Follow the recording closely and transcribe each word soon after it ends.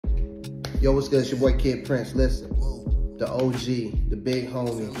Yo, what's good? It's your boy Kid Prince. Listen, the OG, the big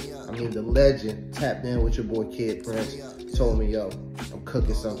homie, I mean the legend, tapped in with your boy Kid Prince. Told me, yo, I'm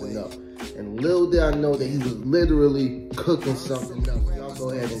cooking something up. And little did I know that he was literally cooking something up. Y'all go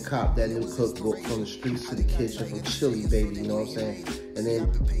ahead and cop that new cookbook, From the Streets to the Kitchen, from Chili, baby, you know what I'm saying? And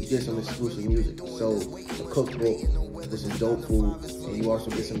then you get some exclusive music. So the cookbook, this is dope food, and you also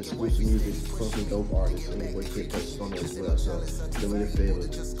get some exclusive music from some dope artists. And your boy Kid Prince is on there as well. So do me a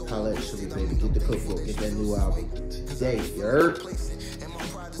favor, holla at Chili, baby, get the cookbook, get that new album today, you heard?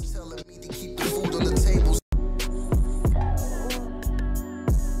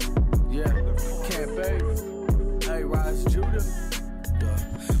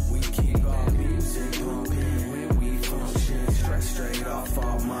 Straight off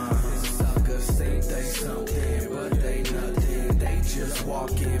our minds. Suckers think they something, but they nothing. They just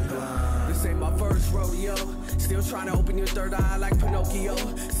walking blind. This ain't my first rodeo. Still trying to open your third eye like Pinocchio.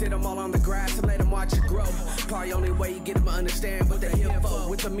 Sit them all on the grass and let them watch it grow. Probably only way you get them to understand what they here for.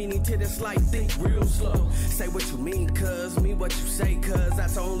 With the meaning to this life, think real slow. Say what you mean, cuz mean what you say, cuz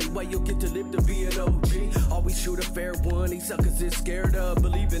that's the only way you'll get to live to be an OG. Always shoot a fair one. These suckers is scared of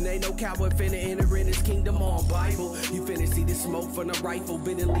believing ain't no coward finna enter in his kingdom on Bible. You finna see the smoke from the rifle,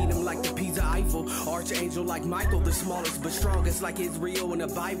 been and lead him like the Pisa Eiffel. Archangel like Michael, the smallest but strongest like Israel in the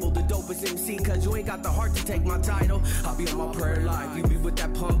Bible. The dopest MC, cause you ain't got the heart to take my title. I'll be on my prayer life, you be with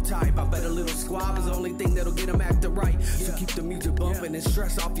that pump type. I bet a little squab is the only thing that'll get him acting right. So keep the music bumping and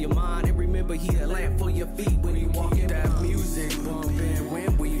stress off your mind. And remember, he a lamp for your feet when you walk. That music bumping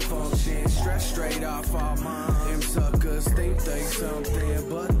when we function. Stress straight off our mind. Them suckers think they something,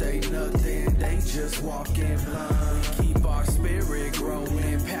 but they nothing. They just walking blind. Keep our spirit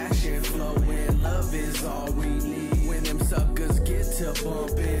growing, passion flowing. Love is all we need. When them suckers get to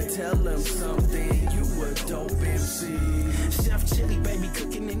bumping, tell them something. You a dope MC. Chef Chili, baby,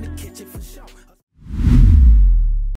 cooking in